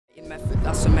Method,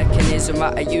 that's a mechanism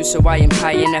that I use, so I am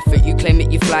high in effort. You claim that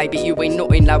you fly, but you ain't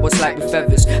nothing like what's like with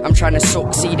feathers. I'm trying to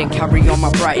succeed and carry on my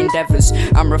bright endeavours.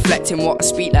 I'm reflecting what I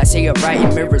speak like, say you're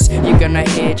writing mirrors. You're gonna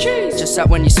hear cheese, just like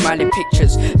when you're smiling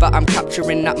pictures. But I'm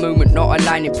capturing that moment, not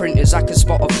aligning printers. I can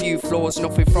spot a few flaws,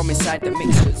 nothing from inside the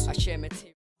mixtures. I share material.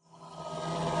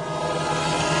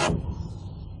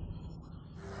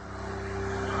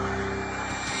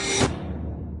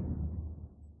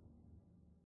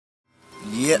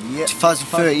 Yep,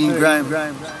 2013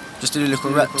 grime. Just did a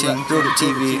little rap thing, build a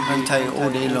TV, hang tight all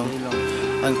day long.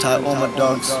 Hang tight all my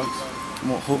dogs.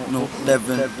 Hook, no,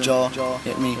 Devon, Jaw,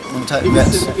 get me, hang tight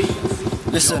vets.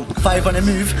 Listen, 5 on the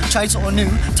move, try something new,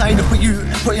 tied up with you,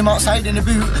 put him outside in the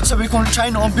boot, so we can't try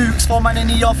not on books, 4 man in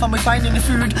the off and we finding the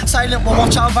food, silent but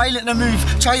watch how violent the move,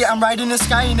 try it, I'm riding the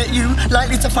sky in at you,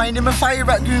 likely to find him and fire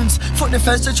at goons, foot the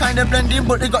feds to trying to blend in,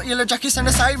 but they got yellow jackets and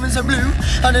the sirens are blue,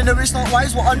 and I know it's not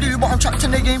wise what I do, but I'm trapped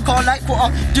in the game, can't like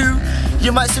what I do,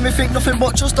 you might see me think nothing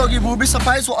but trust dog, you will be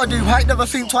surprised what I do, I never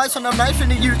think twice when I'm knife in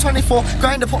the U24,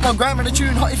 grind to put my grime on the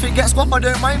tune, hot if it gets guap, I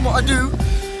don't mind what I do,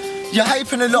 you're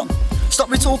hyping a lot. Stop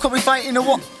me talk, are we fighting or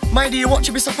what? Mind you watch,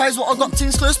 you be surprised what I got.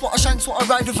 Things close, but I shanks what I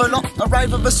ride with a lot. I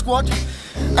ride with a squad.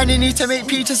 And you need to make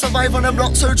P to survive on a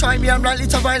block. So try me, I'm likely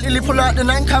to violently pull out the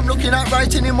nank. I'm looking at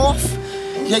writing him off.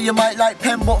 Yeah, you might like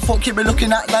pen, but fuck you be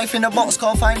looking at life in a box.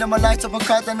 Can't find them, I light up a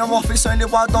crowd, then I'm off. It's only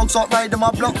wild dogs out riding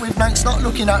my block with nanks. Not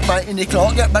looking at writing the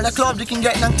clock. Get better club, they can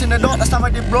get nanked in the dark. Last time I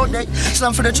did broad day.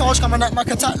 Slam for the charge, coming at my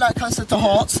attack like cancer to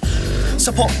hearts.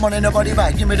 Support money in the body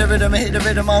bag, give me the rhythm, I hit the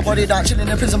rhythm, my body down. Chilling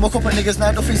in prison, woke up with niggas,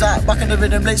 now Duffy's out. Back in the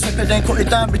rhythm, blades flip it, then cut it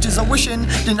down. Bitches are wishing,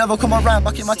 didn't ever come around.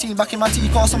 Back in my team, back in my tea,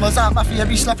 car someone's out. Maffy, I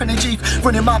be slapping the Jeep,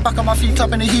 running my back on my feet,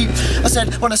 clapping the heat. I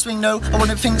said, wanna swing no, I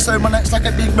wouldn't think so. My neck's like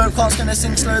a big boat, cart's gonna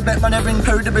sink slow. Bet man, every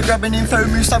code, they be grabbing info.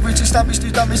 Move savage to establish,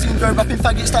 do damage, didn't grow. Rapping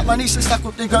faggot, stack my niece and stack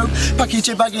up they go. Package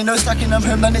your baggy, no stacking them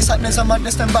home. Then it's happening, I'm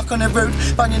madness, then back on the road.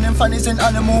 Banging them fannies in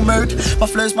animal mode. My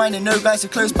flow's mine and no guys are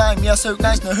close by me. I so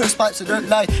guys, no hose pipes, so don't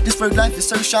lie. This road life is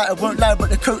so shy, I won't lie, but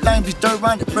the coat line is dope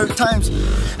round at broke times.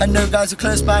 And no guys are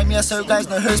close by me, so guys,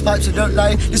 no hose pipes, so don't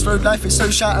lie. This road life is so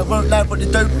shy, I won't lie, but the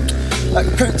dope like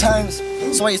the coat times.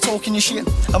 So why you talking your shit?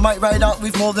 I might ride out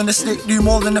with more than a stick, do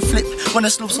more than a flip. When a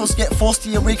snub sauce get forced to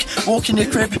your wig, walk in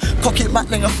your crib, cock it back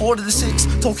like a 4 to the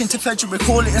 6. Talking to federal, we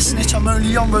call it a snitch. I'm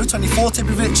only on road 24 to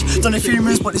be rich. Done a few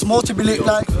moves, but there's more to be lit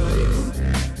like.